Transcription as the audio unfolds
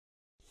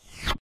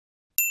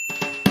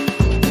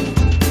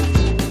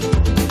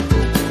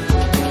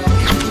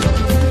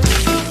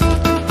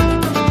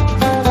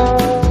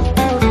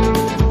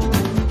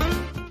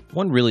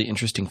One really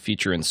interesting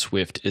feature in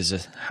Swift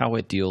is how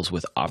it deals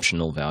with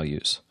optional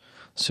values.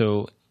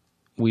 So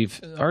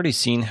we've already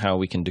seen how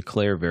we can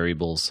declare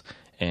variables,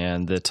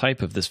 and the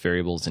type of this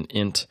variable is an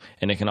int,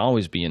 and it can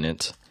always be an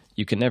int.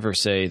 You can never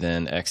say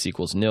then x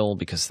equals nil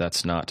because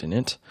that's not an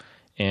int.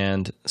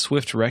 And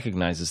Swift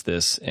recognizes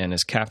this and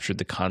has captured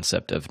the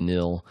concept of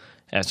nil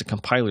as a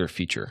compiler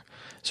feature.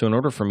 So in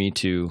order for me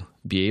to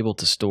be able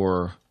to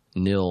store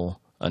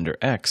nil under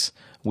x,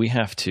 we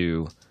have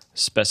to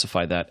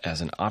specify that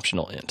as an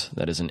optional int.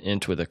 That is an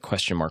int with a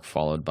question mark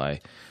followed by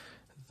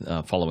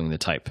following the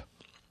type.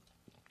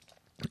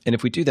 And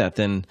if we do that,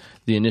 then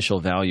the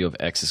initial value of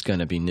x is going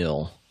to be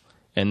nil.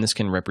 And this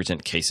can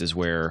represent cases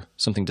where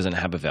something doesn't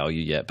have a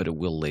value yet, but it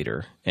will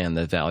later, and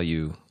the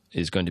value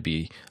is going to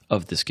be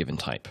of this given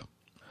type.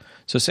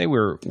 So say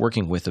we're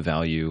working with a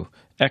value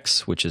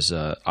x, which is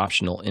an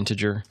optional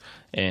integer,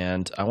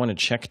 and I want to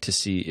check to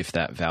see if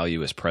that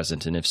value is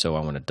present, and if so,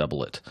 I want to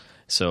double it.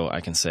 So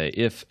I can say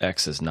if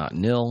x is not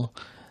nil,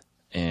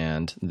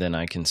 and then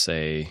I can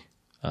say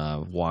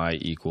y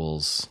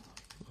equals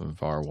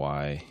var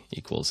y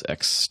equals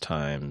x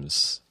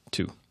times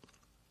 2.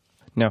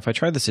 Now, if I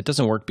try this, it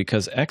doesn't work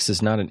because x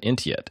is not an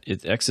int yet.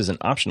 X is an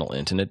optional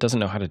int, and it doesn't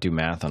know how to do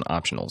math on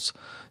optionals.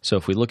 So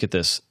if we look at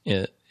this,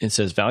 it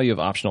says value of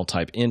optional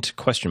type int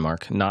question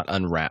mark, not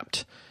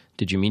unwrapped.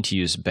 Did you mean to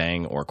use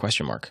bang or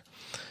question mark?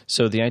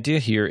 So the idea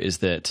here is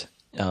that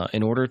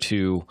in order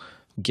to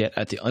get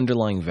at the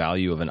underlying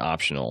value of an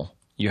optional,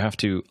 you have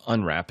to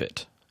unwrap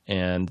it.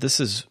 And this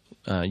is,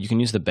 you can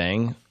use the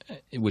bang,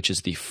 which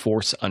is the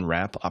force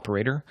unwrap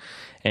operator.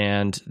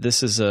 And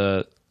this is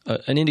an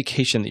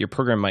indication that your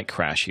program might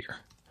crash here,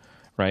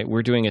 right?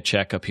 We're doing a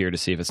check up here to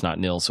see if it's not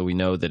nil, so we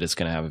know that it's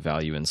going to have a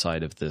value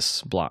inside of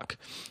this block.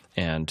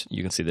 And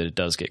you can see that it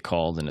does get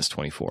called, and it's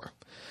 24.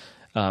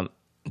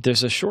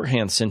 There's a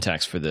shorthand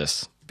syntax for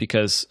this,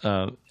 because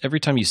every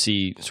time you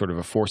see sort of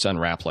a force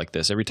unwrap like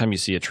this, every time you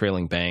see a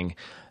trailing bang,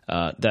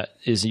 that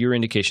is your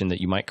indication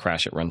that you might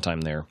crash at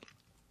runtime there.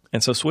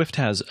 And so Swift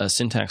has a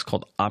syntax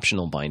called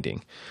optional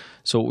binding.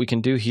 So what we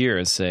can do here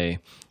is say,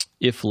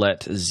 if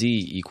let z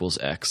equals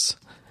x.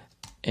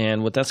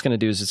 And what that's going to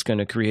do is it's going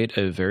to create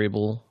a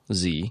variable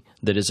z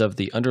that is of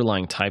the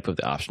underlying type of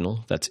the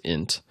optional, that's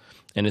int,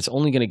 and it's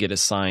only going to get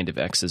assigned if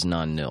x is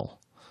non-nil.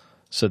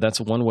 So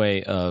that's one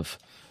way of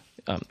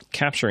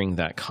capturing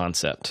that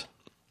concept.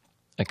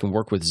 I can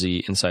work with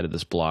z inside of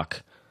this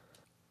block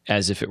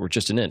as if it were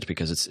just an int,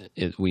 because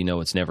we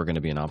know it's never going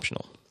to be an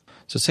optional.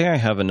 So say I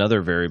have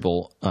another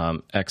variable,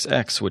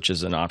 xx, which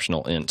is an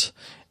optional int,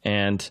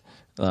 and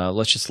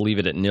let's just leave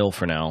it at nil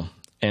for now.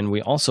 And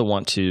we also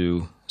want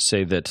to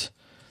say that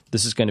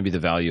this is going to be the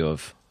value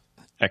of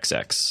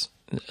xx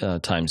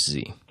times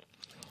z.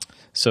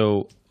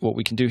 So what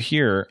we can do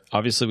here,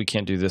 obviously we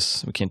can't do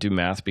this, we can't do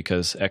math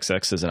because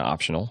xx is an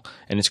optional,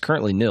 and it's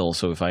currently nil,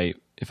 so if I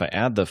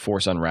add the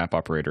force unwrap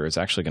operator, it's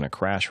actually going to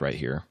crash right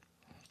here.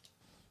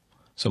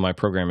 So my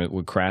program, it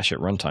would crash at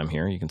runtime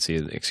here. You can see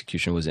the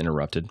execution was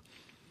interrupted.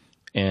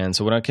 And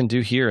so what I can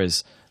do here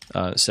is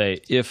say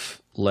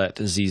if let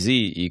zz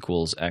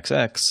equals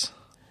xx,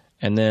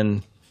 and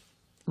then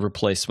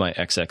replace my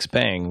xx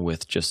bang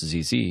with just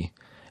zz.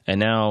 And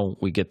now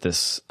we get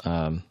this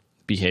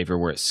behavior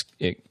where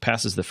it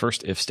passes the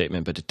first if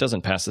statement, but it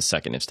doesn't pass the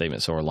second if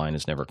statement, so our line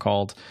is never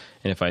called.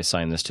 And if I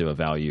assign this to a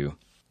value,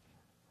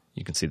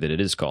 you can see that it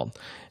is called.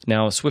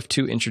 Now, Swift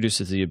 2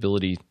 introduces the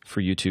ability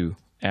for you to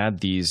add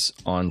these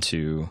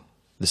onto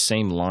the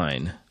same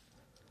line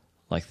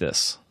like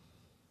this.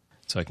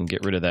 So I can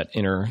get rid of that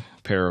inner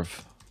pair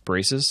of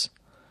braces,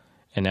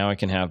 and now I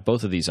can have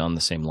both of these on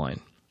the same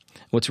line.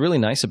 What's really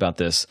nice about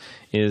this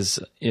is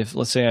if,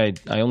 let's say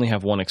I only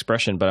have one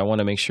expression, but I want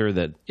to make sure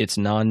that it's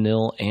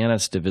non-nil and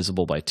it's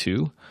divisible by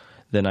 2,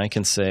 then I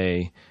can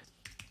say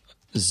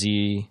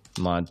z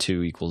mod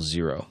 2 equals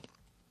 0.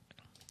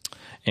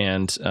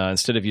 And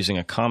instead of using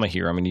a comma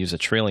here, I'm going to use a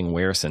trailing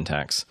where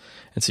syntax.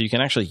 And so you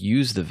can actually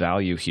use the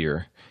value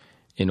here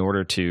in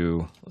order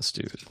to, let's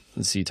do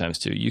z times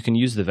 2. You can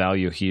use the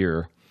value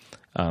here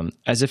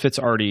as if it's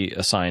already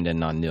assigned and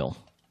non-nil.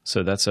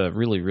 So that's a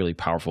really, really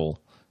powerful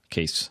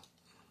case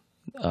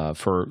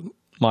for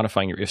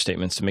modifying your if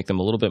statements to make them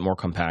a little bit more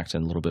compact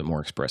and a little bit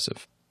more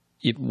expressive.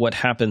 What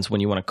happens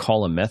when you want to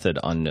call a method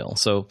on nil?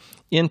 So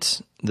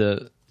int,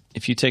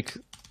 if you take,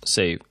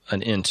 say,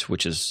 an int,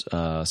 which is,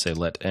 say,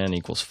 let n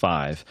equals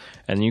 5,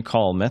 and you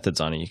call methods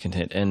on it, you can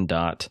hit n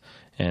dot,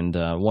 and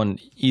one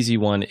easy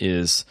one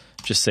is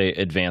just say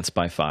advance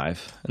by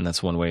 5, and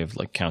that's one way of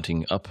like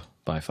counting up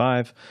by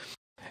 5.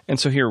 And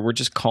so here we're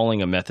just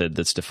calling a method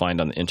that's defined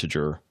on the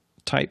integer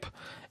type.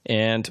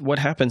 And what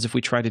happens if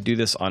we try to do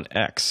this on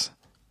x?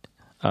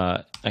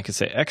 I could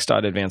say x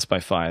dot advance by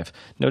 5.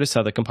 Notice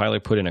how the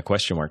compiler put in a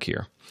question mark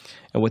here.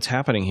 And what's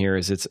happening here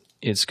is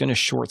it's going to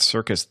short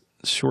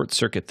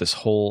circuit this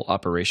whole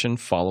operation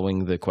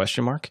following the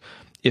question mark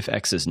if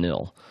x is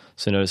nil.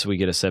 So notice we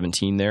get a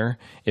 17 there.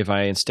 If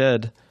I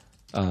instead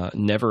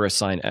never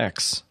assign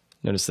x,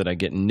 notice that I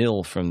get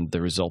nil from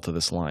the result of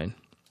this line.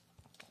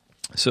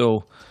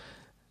 So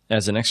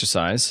as an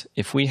exercise,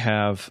 if we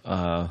have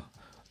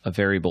a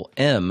variable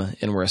m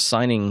and we're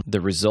assigning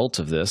the result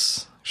of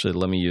this, actually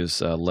let me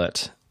use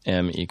let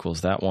m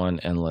equals that one,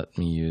 and let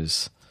me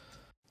use,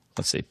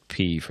 let's say,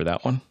 p for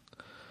that one.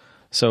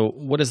 So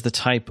what is the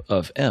type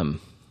of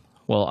m?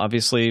 Well,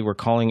 obviously we're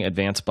calling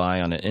advance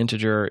by on an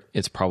integer.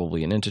 It's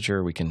probably an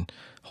integer. We can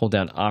hold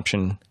down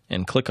Option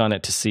and click on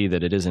it to see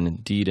that it is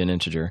indeed an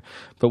integer.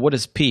 But what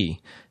is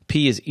p?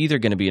 P is either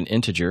going to be an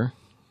integer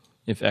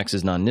if x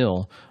is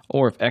non-nil,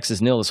 or if x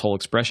is nil, this whole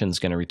expression is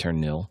going to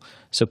return nil.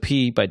 So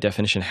p, by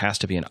definition, has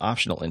to be an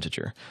optional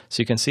integer.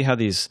 So you can see how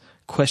these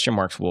question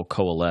marks will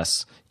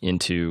coalesce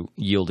into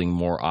yielding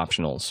more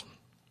optionals.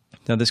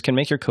 Now, this can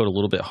make your code a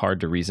little bit hard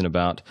to reason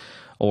about,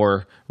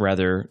 or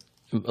rather,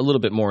 a little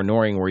bit more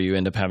annoying, where you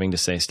end up having to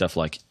say stuff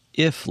like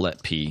if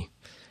let p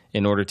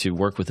in order to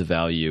work with the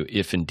value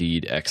if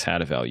indeed x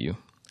had a value,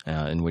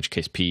 in which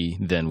case p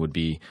then would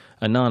be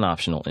a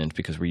non-optional int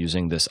because we're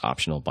using this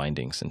optional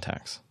binding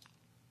syntax.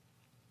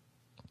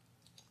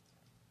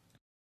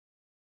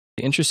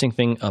 The interesting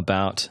thing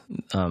about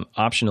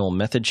optional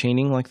method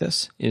chaining like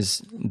this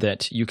is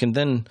that you can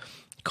then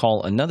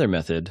call another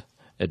method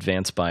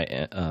advance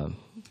by,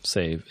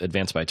 say,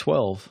 advance by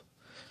 12,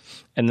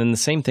 and then the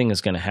same thing is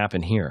going to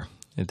happen here.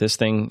 If this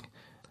thing,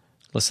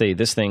 let's say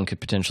this thing could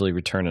potentially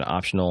return an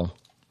optional,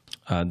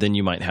 then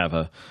you might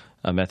have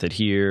a method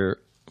here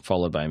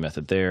followed by a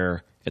method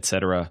there,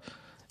 etc.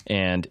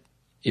 And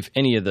if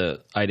any of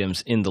the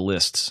items in the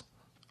lists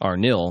are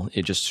nil,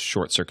 it just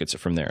short circuits it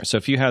from there. So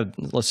if you had,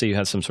 let's say you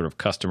had some sort of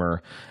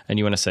customer and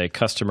you want to say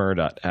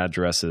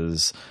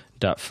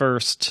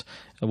customer.addresses.first,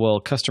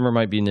 well, customer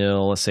might be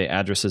nil. Let's say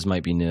addresses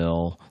might be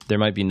nil. There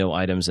might be no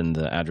items in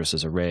the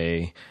addresses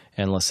array.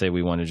 And let's say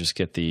we want to just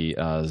get the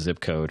zip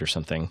code or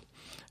something.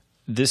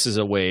 This is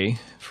a way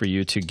for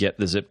you to get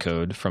the zip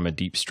code from a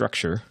deep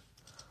structure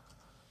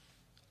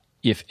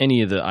if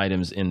any of the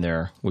items in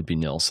there would be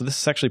nil. So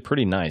this is actually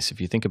pretty nice.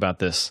 If you think about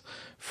this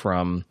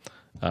from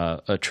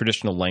a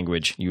traditional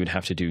language, you would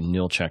have to do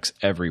nil checks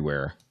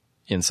everywhere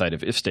inside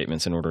of if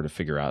statements in order to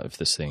figure out if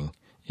this thing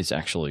is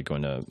actually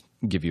going to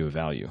give you a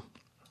value.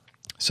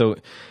 So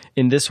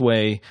in this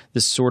way,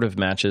 this sort of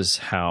matches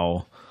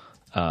how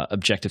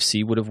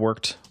Objective-C would have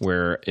worked,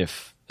 where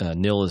if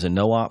nil is a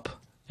no-op,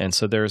 and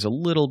so there's a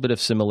little bit of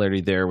similarity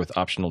there with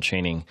optional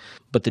chaining.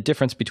 But the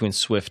difference between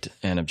Swift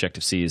and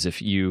Objective-C is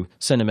if you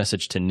send a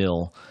message to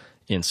nil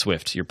in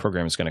Swift, your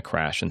program is going to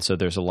crash. And so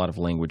there's a lot of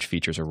language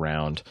features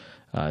around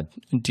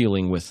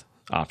dealing with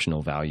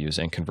optional values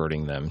and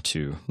converting them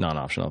to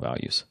non-optional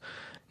values.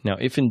 Now,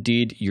 if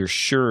indeed you're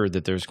sure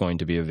that there's going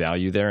to be a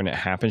value there and it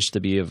happens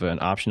to be of an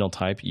optional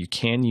type, you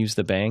can use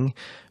the bang,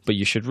 but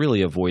you should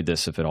really avoid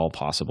this if at all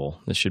possible.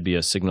 This should be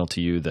a signal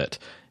to you that,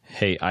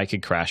 hey, I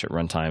could crash at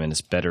runtime and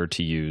it's better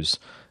to use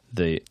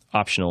the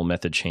optional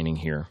method chaining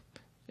here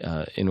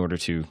in order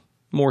to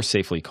more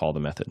safely call the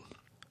method.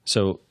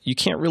 So you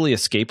can't really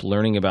escape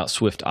learning about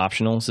Swift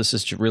optionals. This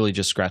is really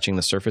just scratching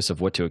the surface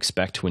of what to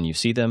expect when you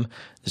see them.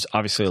 There's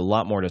obviously a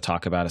lot more to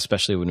talk about,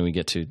 especially when we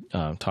get to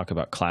talk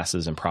about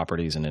classes and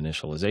properties and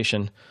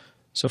initialization.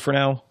 So for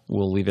now,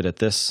 we'll leave it at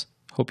this.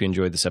 Hope you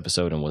enjoyed this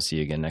episode, and we'll see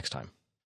you again next time.